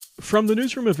From the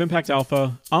newsroom of Impact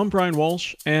Alpha, I'm Brian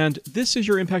Walsh, and this is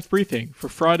your Impact Briefing for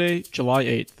Friday, July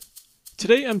 8th.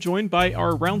 Today I'm joined by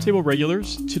our roundtable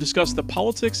regulars to discuss the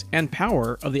politics and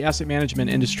power of the asset management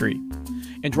industry,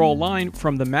 and draw a line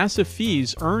from the massive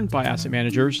fees earned by asset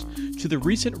managers to the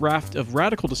recent raft of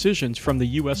radical decisions from the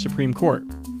U.S. Supreme Court.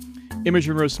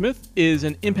 Imogen Rose Smith is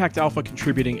an Impact Alpha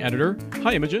contributing editor.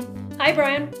 Hi, Imogen. Hi,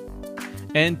 Brian.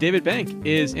 And David Bank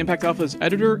is Impact Alpha's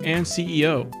editor and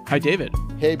CEO. Hi, David.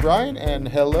 Hey, Brian, and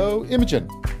hello, Imogen.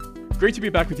 Great to be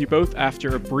back with you both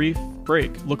after a brief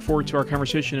break. Look forward to our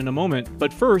conversation in a moment.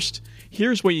 But first,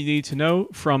 here's what you need to know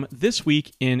from this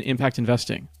week in Impact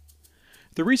Investing.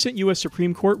 The recent U.S.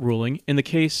 Supreme Court ruling in the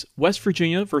case West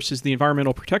Virginia versus the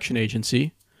Environmental Protection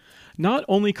Agency not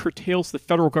only curtails the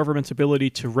federal government's ability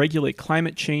to regulate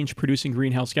climate change producing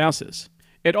greenhouse gases,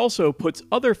 it also puts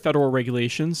other federal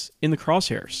regulations in the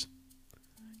crosshairs.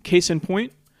 Case in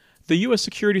point, the U.S.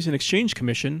 Securities and Exchange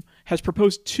Commission has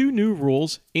proposed two new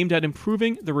rules aimed at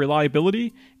improving the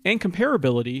reliability and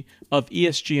comparability of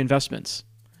ESG investments.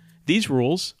 These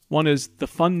rules, one is the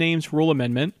Fund Names Rule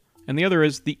Amendment, and the other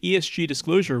is the ESG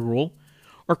Disclosure Rule,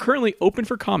 are currently open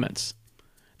for comments.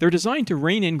 They're designed to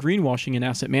rein in greenwashing in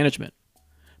asset management.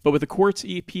 But with the court's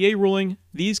EPA ruling,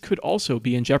 these could also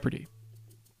be in jeopardy.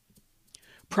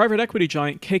 Private equity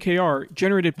giant KKR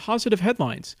generated positive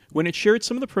headlines when it shared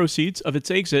some of the proceeds of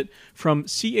its exit from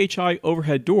CHI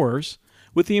Overhead Doors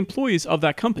with the employees of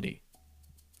that company.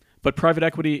 But private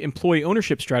equity employee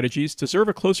ownership strategies deserve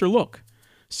a closer look,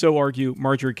 so argue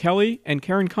Marjorie Kelly and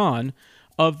Karen Kahn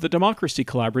of the Democracy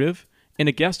Collaborative in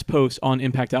a guest post on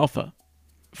Impact Alpha.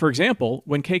 For example,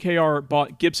 when KKR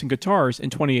bought Gibson Guitars in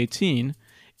 2018,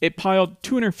 it piled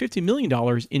 $250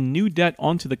 million in new debt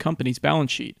onto the company's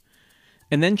balance sheet,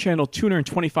 and then channeled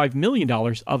 $225 million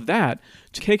of that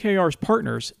to KKR's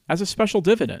partners as a special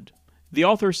dividend. The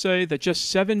authors say that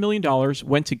just $7 million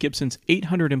went to Gibson's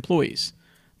 800 employees.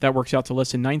 That works out to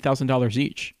less than $9,000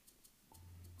 each.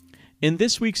 In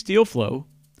this week's deal flow,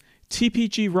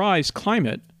 TPG Rise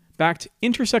Climate backed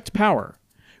Intersect Power,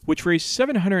 which raised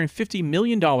 $750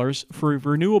 million for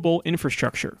renewable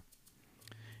infrastructure.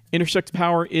 Intersect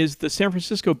Power is the San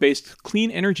Francisco-based clean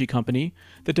energy company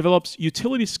that develops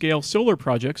utility-scale solar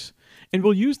projects and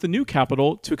will use the new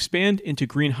capital to expand into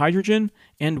green hydrogen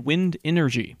and wind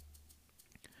energy.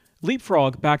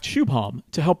 Leapfrog backed Shubham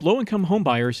to help low-income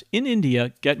homebuyers in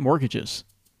India get mortgages.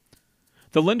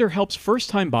 The lender helps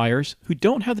first-time buyers who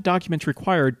don't have the documents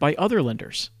required by other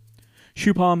lenders.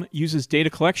 Shubham uses data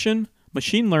collection,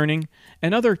 machine learning,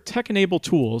 and other tech-enabled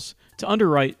tools to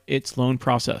underwrite its loan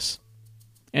process.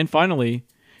 And finally,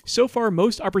 so far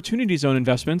most Opportunity Zone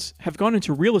investments have gone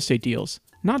into real estate deals,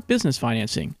 not business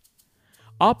financing.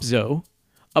 Opzo,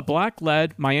 a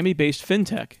Black-led Miami-based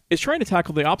fintech, is trying to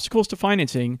tackle the obstacles to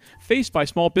financing faced by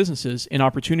small businesses in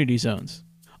Opportunity Zones.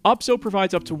 Opzo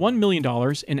provides up to $1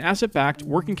 million in asset-backed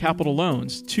working capital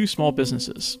loans to small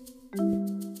businesses.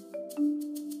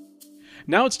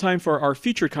 Now it's time for our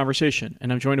featured conversation,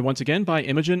 and I'm joined once again by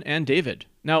Imogen and David.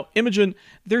 Now, Imogen,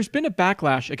 there's been a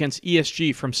backlash against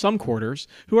ESG from some quarters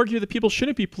who argue that people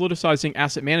shouldn't be politicizing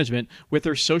asset management with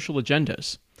their social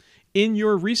agendas. In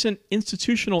your recent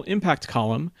institutional impact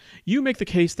column, you make the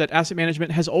case that asset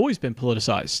management has always been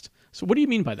politicized. So what do you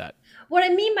mean by that? What I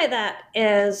mean by that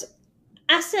is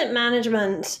asset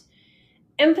management,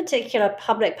 in particular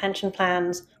public pension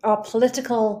plans, are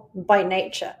political by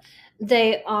nature.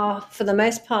 They are, for the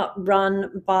most part,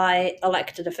 run by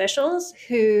elected officials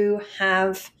who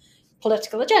have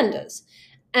political agendas.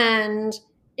 And,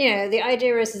 the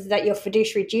idea is that your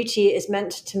fiduciary duty is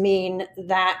meant to mean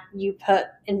that you put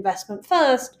investment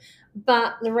first,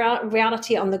 but the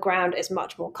reality on the ground is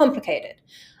much more complicated.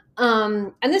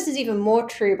 And this is even more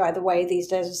true, by the way, these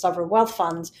days of sovereign wealth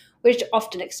funds, which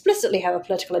often explicitly have a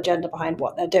political agenda behind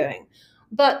what they're doing.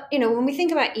 But, when we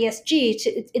think about ESG,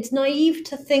 it's naive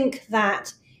to think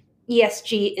that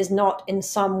ESG is not in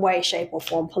some way, shape, or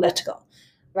form political,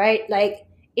 right? Like,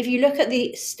 if you look at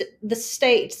the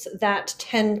states that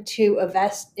tend to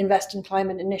invest in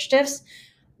climate initiatives,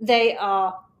 they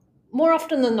are more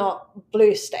often than not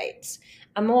blue states.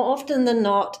 And more often than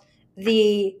not,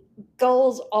 the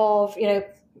goals of,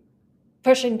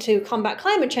 pushing to combat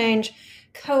climate change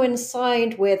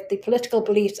coincide with the political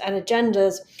beliefs and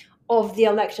agendas of the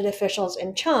elected officials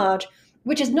in charge,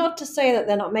 which is not to say that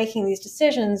they're not making these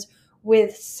decisions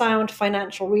with sound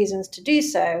financial reasons to do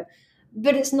so,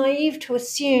 but it's naive to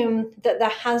assume that there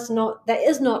has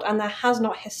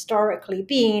not historically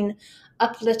been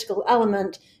a political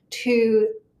element to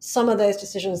some of those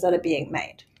decisions that are being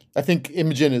made. I think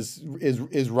Imogen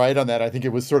is right on that. I think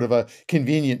it was sort of a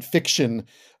convenient fiction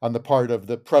on the part of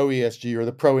the pro ESG or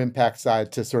the pro impact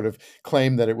side to sort of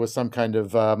claim that it was some kind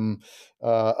of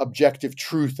objective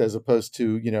truth as opposed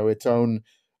to its own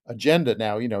agenda.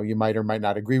 Now you might or might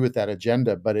not agree with that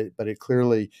agenda, but it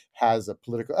clearly has a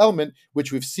political element,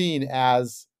 which we've seen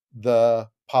as the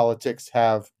politics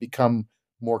have become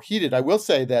more heated. I will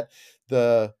say that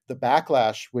the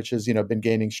backlash, which has been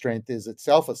gaining strength, is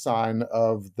itself a sign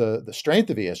of the strength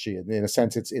of ESG. In a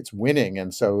sense, it's winning,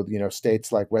 and so states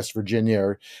like West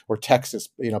Virginia or Texas,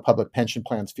 public pension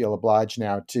plans feel obliged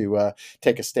now to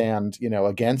take a stand,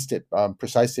 against it,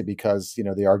 precisely because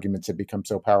the arguments have become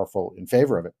so powerful in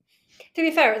favor of it. To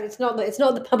be fair, it's not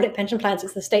the public pension plans;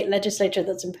 it's the state legislature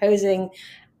that's imposing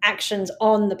actions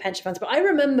on the pension funds. But I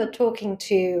remember talking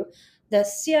to the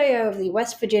CIO of the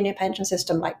West Virginia pension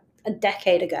system like a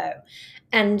decade ago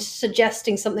and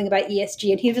suggesting something about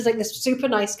ESG, and he was like this super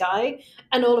nice guy,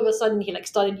 and all of a sudden he like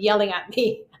started yelling at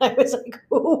me. I was like,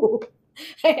 oh,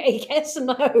 I guess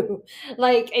no.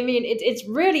 Like, I mean, it's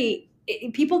really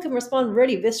people can respond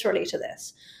really viscerally to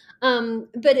this,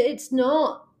 but it's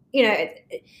not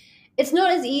it's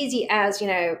not as easy as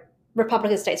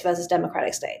Republican states versus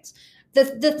Democratic states.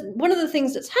 One of the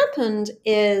things that's happened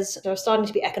is there are starting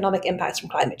to be economic impacts from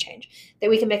climate change, that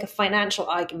we can make a financial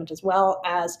argument as well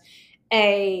as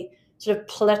a sort of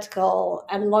political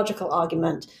and logical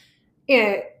argument.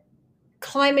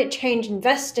 Climate change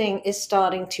investing is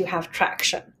starting to have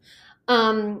traction.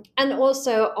 And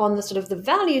also on the sort of the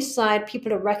value side,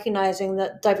 people are recognizing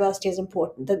that diversity is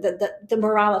important, that the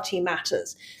morality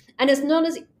matters. And it's not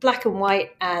as black and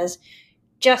white as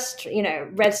just,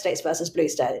 red states versus blue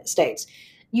states.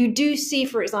 You do see,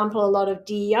 for example, a lot of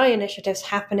DEI initiatives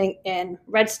happening in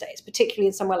red states, particularly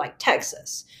in somewhere like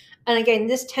Texas. And again,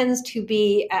 this tends to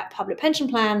be at public pension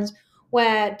plans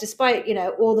where, despite,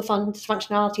 all the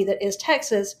functionality that is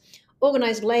Texas,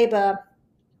 organized labor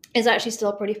is actually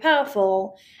still pretty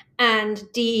powerful, and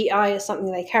DEI is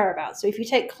something they care about. So if you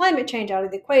take climate change out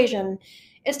of the equation,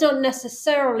 it's not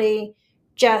necessarily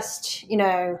just,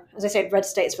 as I said, red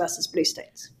states versus blue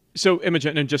states. So,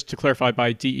 Imogen, and just to clarify,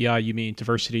 by DEI, you mean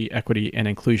diversity, equity, and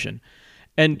inclusion.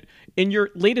 And in your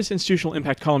latest institutional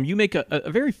impact column, you make a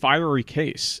very fiery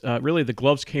case. Really, the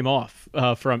gloves came off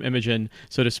from Imogen,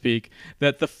 so to speak,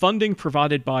 that the funding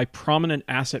provided by prominent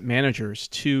asset managers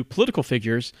to political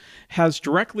figures has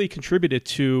directly contributed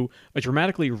to a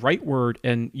dramatically rightward,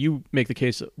 and you make the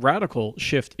case, radical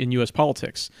shift in U.S.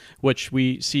 politics, which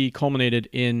we see culminated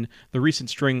in the recent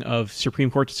string of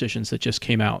Supreme Court decisions that just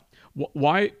came out.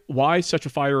 Why such a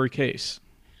fiery case?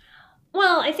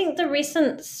 Well, I think the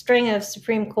recent string of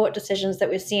Supreme Court decisions that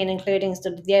we've seen, including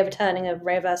sort of the overturning of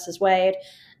Roe versus Wade,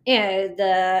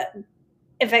 the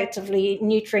effectively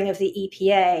neutering of the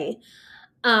EPA,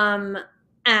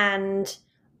 and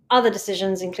other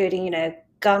decisions, including,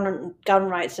 gun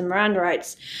rights and Miranda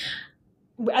rights,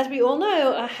 as we all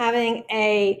know, are having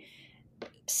a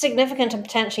significant and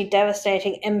potentially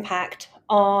devastating impact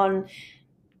on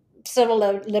civil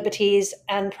liberties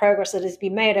and progress that has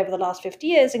been made over the last 50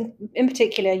 years, in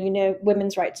particular,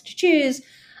 women's rights to choose,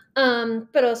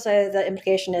 but also the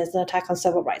implication is an attack on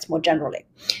civil rights more generally.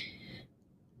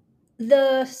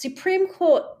 The Supreme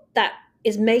Court that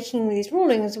is making these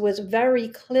rulings was very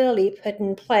clearly put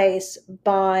in place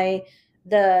by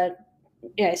the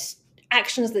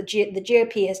actions that the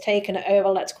GOP has taken over,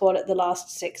 let's call it, the last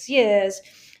 6 years,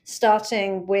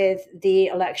 starting with the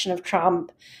election of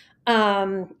Trump,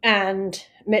 and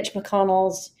Mitch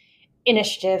McConnell's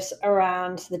initiatives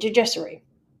around the judiciary.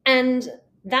 And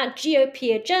that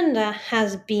GOP agenda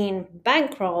has been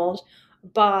bankrolled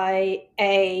by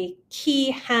a key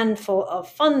handful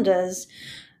of funders,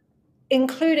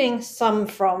 including some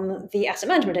from the asset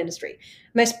management industry,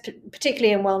 most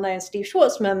particularly and well-known Steve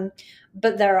Schwarzman,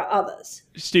 but there are others.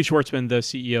 Steve Schwarzman, the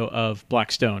CEO of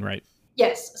Blackstone, right?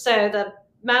 Yes. So the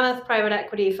mammoth private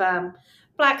equity firm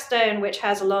Blackstone, which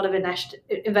has a lot of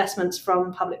investments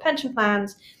from public pension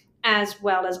plans, as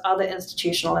well as other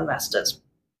institutional investors.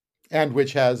 And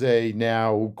which has a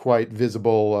now quite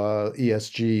visible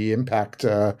ESG impact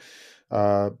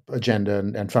agenda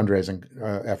and fundraising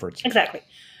efforts. Exactly.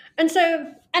 And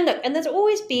there's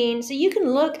always been, so you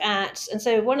can look at, and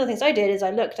so one of the things I did is I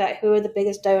looked at who are the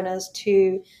biggest donors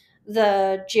to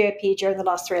the GOP during the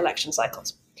last 3 election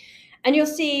cycles. And you'll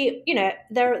see,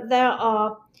 there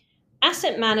are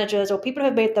asset managers or people who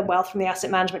have made their wealth from the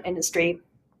asset management industry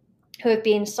who have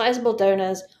been sizable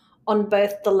donors on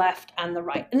both the left and the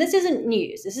right. And this isn't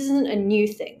news. This isn't a new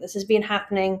thing. This has been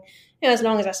happening as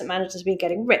long as asset managers have been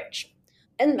getting rich.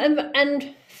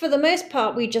 And for the most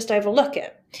part, we just overlook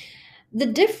it. The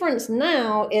difference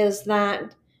now is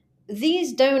that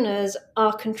these donors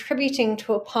are contributing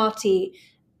to a party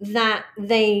that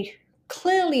they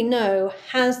clearly know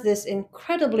has this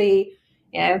incredibly,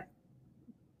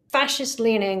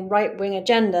 fascist-leaning right-wing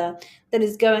agenda that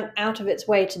is going out of its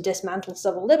way to dismantle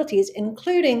civil liberties,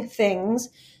 including things,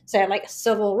 say, like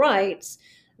civil rights,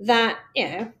 that,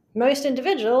 most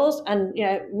individuals and,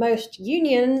 most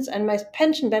unions and most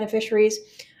pension beneficiaries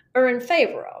are in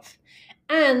favor of.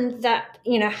 And that,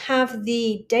 have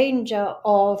the danger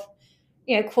of,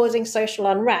 causing social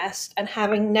unrest and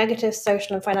having negative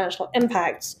social and financial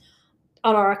impacts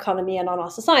on our economy and on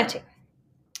our society.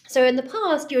 So in the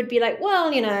past, you would be like, well,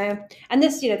 and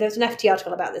this, there's an FT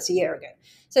article about this a year ago.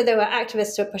 So there were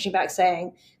activists who were pushing back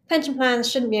saying pension plans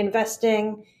shouldn't be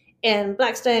investing in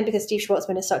Blackstone because Steve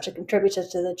Schwarzman is such a contributor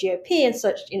to the GOP and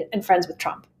such, and friends with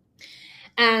Trump.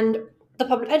 And the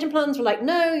public pension plans were like,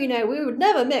 no, we would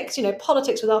never mix,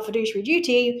 politics with our fiduciary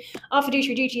duty. Our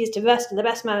fiduciary duty is to invest in the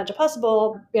best manager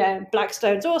possible.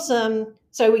 Blackstone's awesome.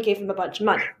 So we gave them a bunch of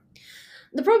money.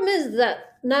 The problem is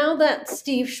that now that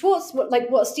Steve Schwarzman,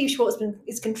 what Steve Schwarzman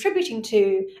is contributing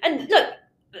to, and look,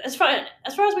 as far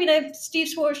as we know, Steve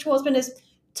Schwarzman is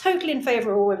totally in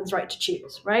favor of a women's right to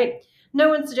choose, right? No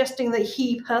one's suggesting that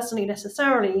he personally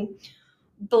necessarily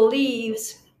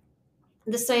believes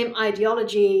the same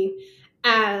ideology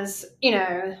as,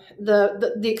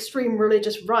 the extreme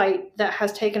religious right that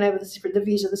has taken over the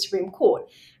views of the Supreme Court.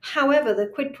 However, the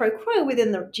quid pro quo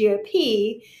within the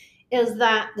GOP is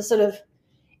that the sort of,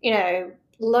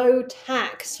 low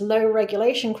tax, low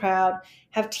regulation crowd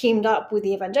have teamed up with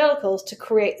the evangelicals to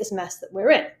create this mess that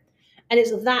we're in. And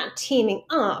it's that teaming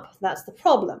up that's the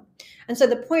problem. And so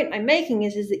the point I'm making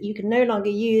is that you can no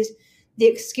longer use the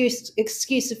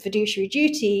excuse of fiduciary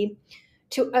duty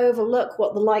to overlook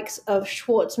what the likes of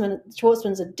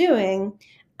Schwarzmans are doing,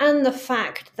 and the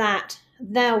fact that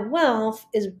their wealth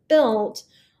is built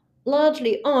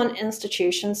largely on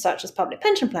institutions such as public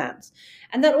pension plans.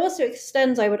 And that also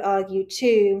extends, I would argue,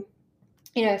 to,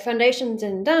 foundations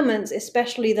and endowments,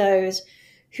 especially those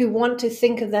who want to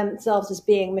think of themselves as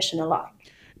being mission aligned.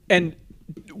 And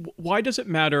why does it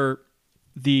matter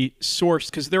the source?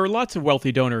 Because there are lots of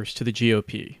wealthy donors to the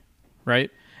GOP, right?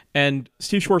 And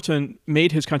Steve Schwarzman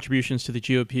made his contributions to the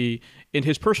GOP in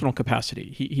his personal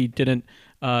capacity. He didn't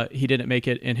make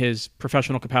it in his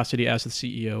professional capacity as the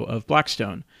CEO of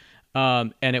Blackstone.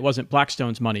 And it wasn't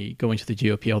Blackstone's money going to the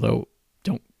GOP, although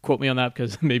don't quote me on that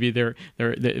because maybe there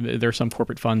are some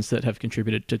corporate funds that have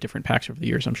contributed to different PACs over the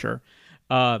years, I'm sure.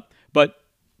 But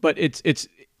it's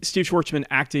Steve Schwarzman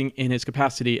acting in his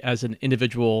capacity as an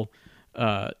individual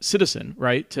citizen,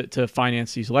 right, to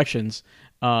finance these elections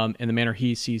in the manner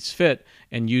he sees fit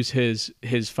and use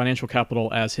his financial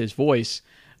capital as his voice,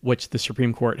 which the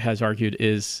Supreme Court has argued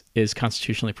is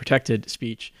constitutionally protected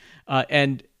speech.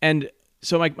 And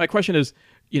so my question is,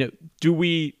 do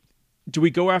we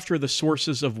go after the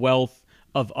sources of wealth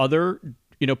of other,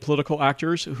 political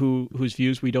actors whose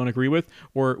views we don't agree with,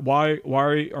 or why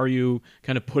are you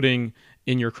kind of putting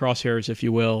in your crosshairs, if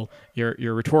you will,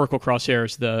 your rhetorical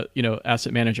crosshairs, the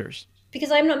asset managers? Because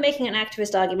I'm not making an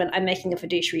activist argument, I'm making a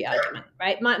fiduciary argument,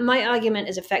 right? My argument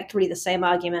is effectively the same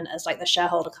argument as like the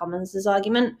shareholder commons'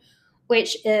 argument,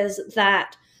 which is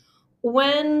that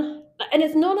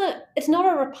it's not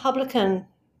a Republican,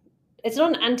 it's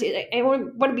not an I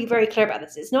want to be very clear about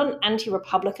this. It's not an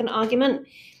anti-Republican argument.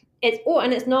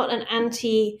 It's not an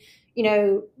anti,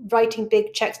 writing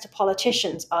big checks to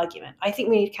politicians argument. I think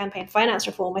we need campaign finance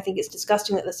reform. I think it's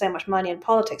disgusting that there's so much money in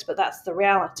politics, but that's the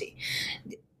reality.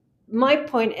 My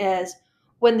point is,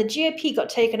 when the GOP got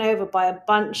taken over by a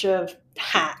bunch of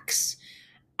hacks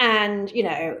and,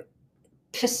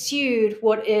 pursued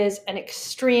what is an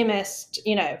extremist,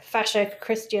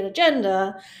 fascio-Christian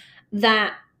agenda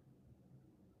that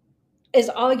is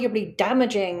arguably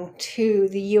damaging to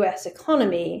the US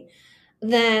economy,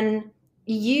 then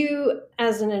you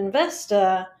as an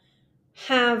investor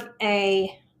have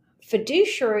arguably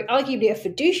a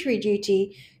fiduciary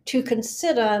duty to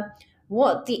consider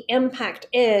what the impact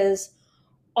is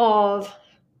of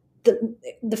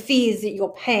the fees that you're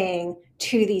paying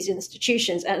to these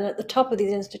institutions. And at the top of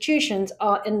these institutions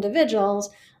are individuals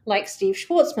like Steve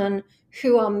Schwarzman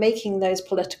who are making those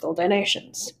political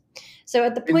donations. So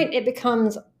at the point it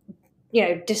becomes,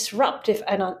 disruptive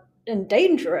and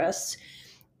dangerous,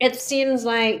 it seems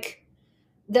like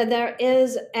that there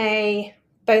is a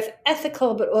both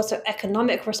ethical but also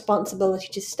economic responsibility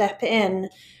to step in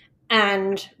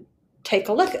and take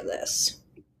a look at this.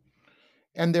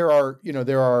 And there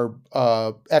are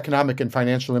economic and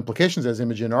financial implications, as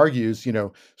Imogen argues.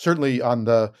 Certainly on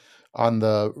the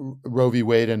the Roe v.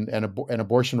 Wade and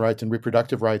abortion rights and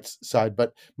reproductive rights side,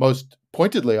 but most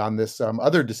pointedly on this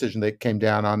other decision that came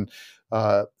down on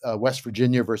West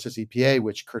Virginia versus EPA,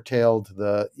 which curtailed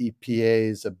the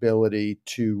EPA's ability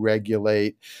to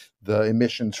regulate the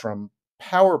emissions from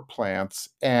power plants.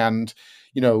 And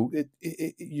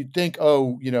you'd think,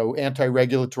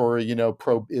 anti-regulatory,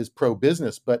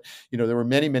 pro-business, but there were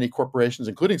many corporations,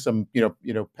 including some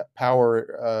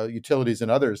power utilities and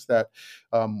others that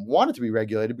wanted to be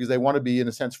regulated because they want to be, in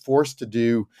a sense, forced to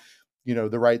do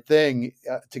the right thing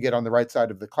to get on the right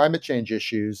side of the climate change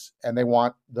issues, and they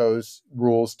want those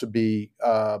rules to be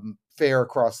fair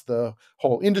across the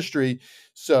whole industry.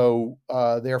 So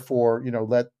therefore,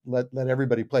 let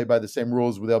everybody play by the same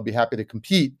rules. They'll be happy to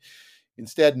compete.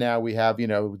 Instead, now we have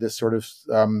this sort of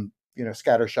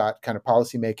scattershot kind of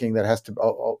policymaking that has to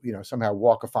somehow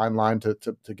walk a fine line to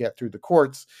get through the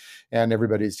courts, and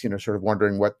everybody's sort of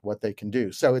wondering what they can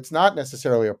do. So it's not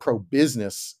necessarily a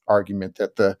pro-business argument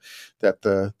that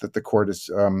the court is.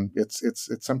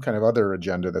 It's some kind of other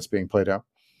agenda that's being played out.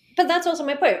 But that's also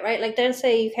my point, right? Like, don't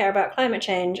say you care about climate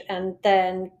change and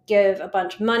then give a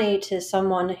bunch of money to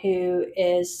someone who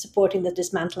is supporting the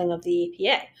dismantling of the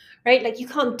EPA, right? Like, you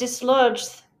can't dislodge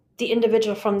the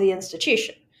individual from the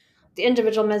institution. The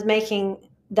individual is making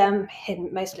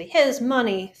mostly his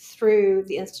money through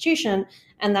the institution,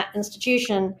 and that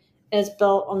institution is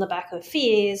built on the back of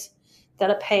fees that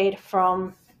are paid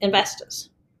from investors.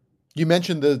 You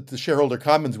mentioned the shareholder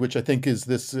commons, which I think is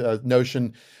this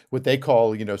notion, what they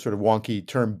call, sort of wonky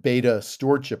term, beta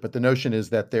stewardship. But the notion is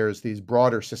that there's these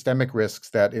broader systemic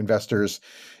risks that investors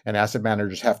and asset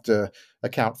managers have to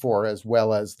account for, as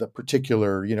well as the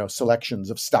particular, selections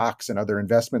of stocks and other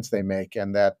investments they make.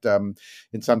 And that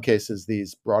in some cases,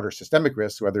 these broader systemic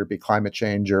risks, whether it be climate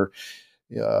change or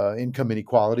income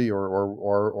inequality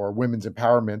or women's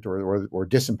empowerment or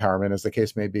disempowerment, as the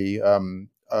case may be,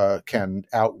 can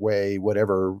outweigh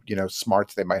whatever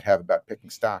smarts they might have about picking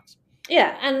stocks.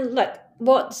 Yeah, and look,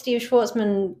 what Steve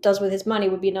Schwarzman does with his money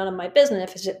would be none of my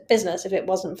business if it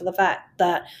wasn't for the fact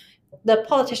that the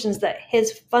politicians that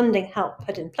his funding helped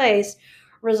put in place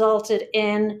resulted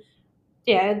in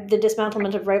the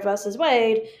dismantlement of Roe versus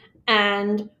Wade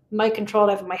and my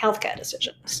control over my healthcare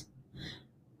decisions.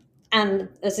 And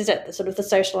as I said, the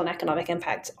social and economic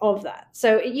impacts of that.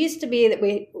 So it used to be that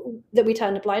we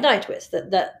turned a blind eye to it.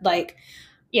 That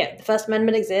the First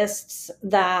Amendment exists,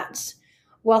 that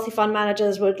wealthy fund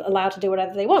managers were allowed to do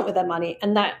whatever they want with their money,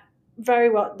 and that very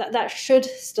well that should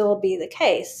still be the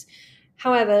case.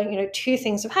 However, two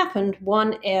things have happened.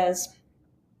 One is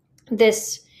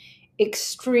this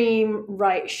extreme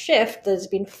right shift that has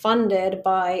been funded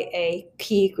by a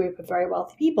key group of very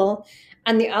wealthy people,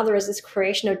 and the other is this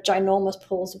creation of ginormous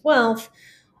pools of wealth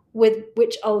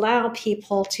which allow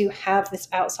people to have this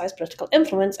outsized political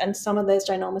influence, and some of those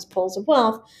ginormous pools of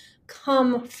wealth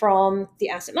come from the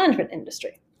asset management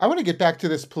industry. I want to get back to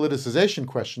this politicization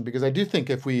question, because I do think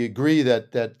if we agree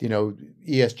that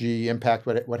ESG impact,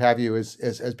 what have you,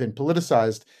 has been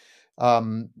politicized,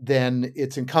 then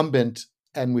it's incumbent,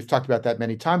 and we've talked about that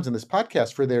many times in this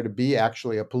podcast, for there to be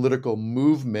actually a political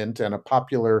movement and a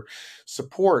popular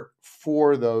support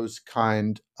for those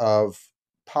kind of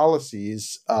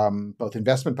policies, both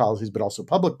investment policies but also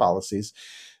public policies.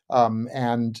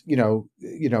 And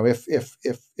if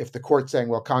the court's saying,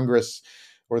 well, Congress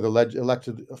or the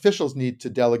elected officials need to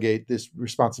delegate this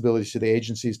responsibility to the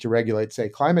agencies to regulate, say,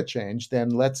 climate change, then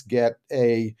let's get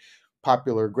a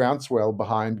popular groundswell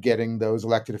behind getting those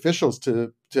elected officials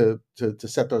to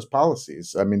set those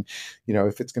policies. I mean,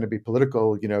 if it's going to be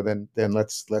political, then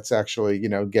let's actually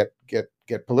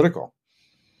get political.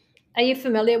 Are you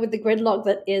familiar with the gridlock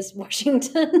that is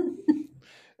Washington?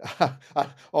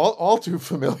 all too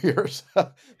familiar.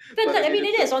 But I mean,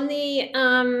 it is on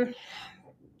the.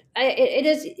 It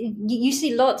is. You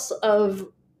see lots of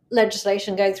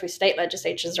legislation going through state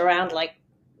legislatures around like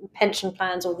pension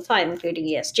plans all the time, including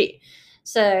ESG.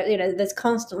 So there's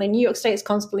constantly New York State is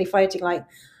constantly fighting like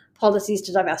policies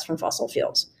to divest from fossil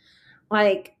fuels,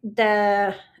 like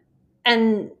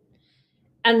and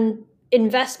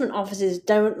investment offices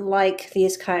don't like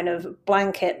these kind of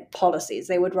blanket policies.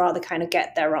 They would rather kind of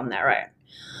get there on their own.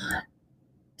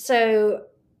 So,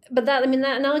 but that and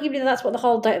arguably that's what the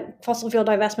whole fossil fuel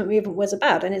divestment movement was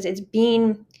about, and it's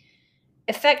been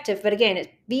effective. But again, it's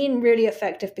been really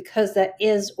effective because there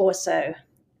is also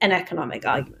an economic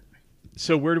argument.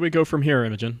 So where do we go from here,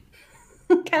 Imogen?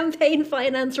 Campaign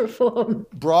finance reform.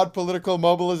 Broad political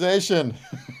mobilization.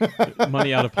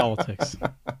 Money out of politics.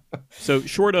 So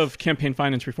short of campaign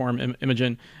finance reform,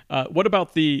 Imogen, what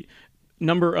about the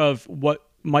number of what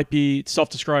might be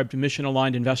self-described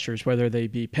mission-aligned investors, whether they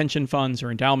be pension funds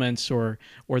or endowments or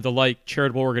the like,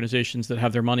 charitable organizations that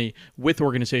have their money with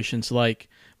organizations like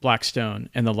Blackstone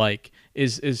and the like.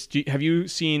 Have you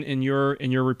seen in your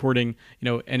reporting,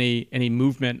 any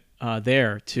movement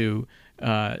there to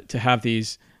have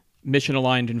these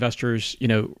mission-aligned investors,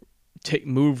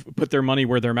 put their money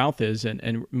where their mouth is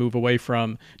and move away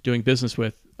from doing business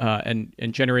with and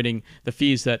generating the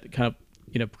fees that kind of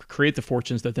create the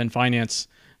fortunes that then finance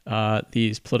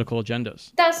these political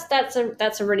agendas?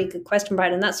 That's a really good question,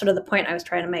 Brian, and that's sort of the point I was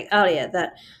trying to make earlier.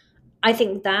 That I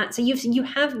think that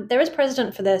there is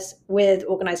precedent for this with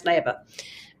organized labor,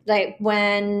 like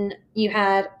when you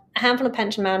had a handful of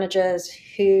pension managers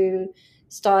who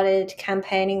started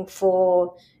campaigning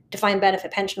for defined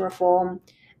benefit pension reform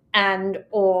and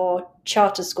or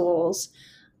charter schools.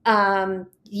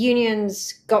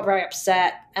 Unions got very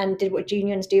upset and did what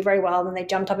unions do very well, and they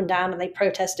jumped up and down and they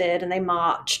protested and they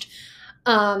marched,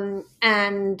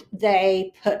 and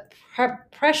they put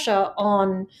pressure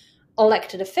on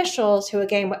elected officials who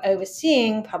again were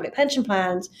overseeing public pension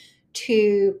plans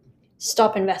to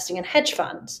stop investing in hedge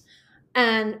funds,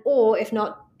 or if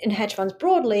not in hedge funds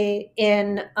broadly,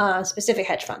 in specific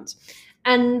hedge funds.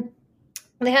 And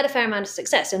they had a fair amount of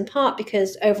success, in part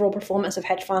because overall performance of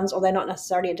hedge funds, although not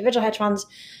necessarily individual hedge funds,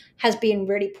 has been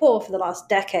really poor for the last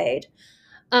decade.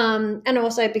 And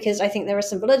also because I think there is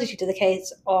some validity to the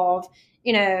case of,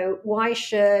 why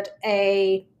should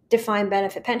a defined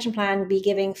benefit pension plan be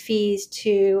giving fees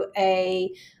to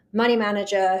a money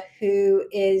manager who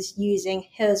is using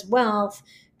his wealth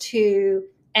to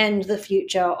end the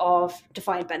future of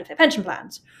defined benefit pension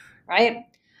plans, right?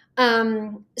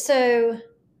 So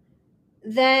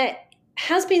there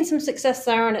has been some success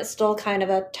there, and it's still kind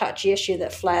of a touchy issue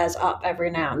that flares up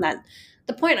every now and then.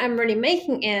 The point I'm really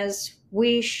making is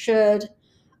we should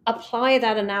apply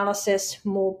that analysis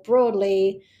more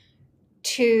broadly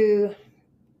to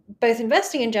both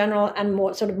investing in general and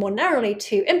more narrowly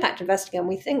to impact investing. And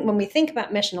when we think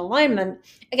about mission alignment,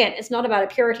 again, it's not about a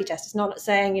purity test. It's not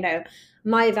saying,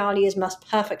 my values must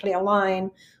perfectly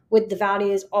align with the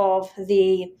values of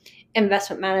the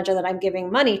investment manager that I'm giving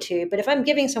money to. But if I'm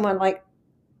giving someone like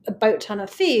a boat ton of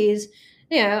fees,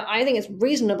 I think it's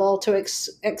reasonable to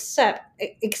expect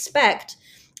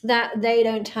that they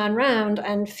don't turn around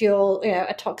and fuel,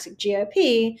 a toxic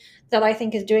GOP that I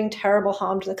think is doing terrible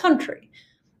harm to the country,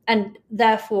 and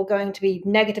therefore going to be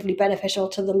negatively beneficial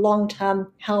to the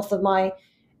long-term health of my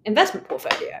investment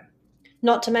portfolio.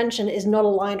 Not to mention is not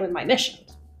aligned with my mission.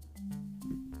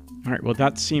 All right, well,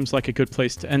 that seems like a good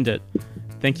place to end it.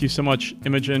 Thank you so much,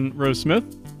 Imogen Rose Smith.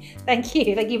 Thank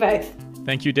you. Thank you both.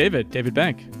 Thank you, David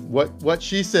Bank. What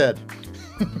she said.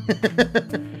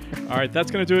 All right,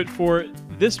 that's going to do it for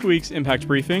this week's Impact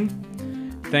Briefing.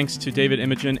 Thanks to David,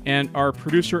 Imogen, and our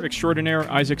producer extraordinaire,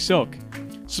 Isaac Silk.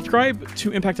 Subscribe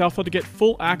to Impact Alpha to get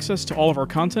full access to all of our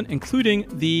content, including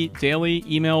the daily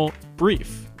email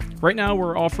brief. Right now,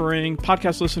 we're offering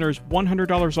podcast listeners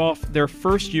 $100 off their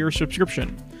first year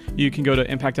subscription. You can go to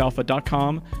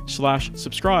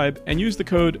impactalpha.com/subscribe and use the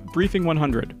code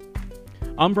briefing100.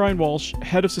 I'm Brian Walsh,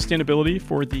 head of sustainability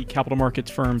for the capital markets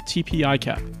firm TP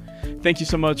ICAP. Thank you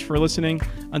so much for listening.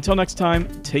 Until next time,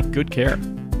 take good care.